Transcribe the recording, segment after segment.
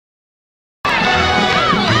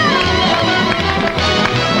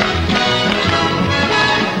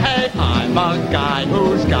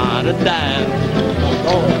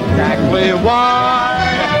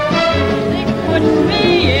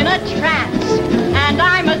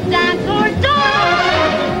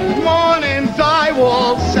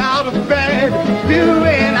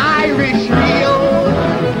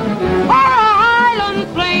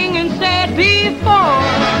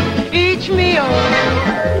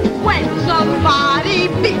When somebody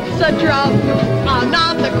beats a drum, I'm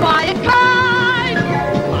not the quiet kind.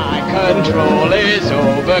 My control is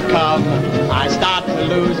overcome, I start to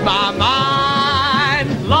lose my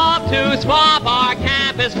mind. Love to swap our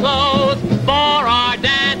campus clothes for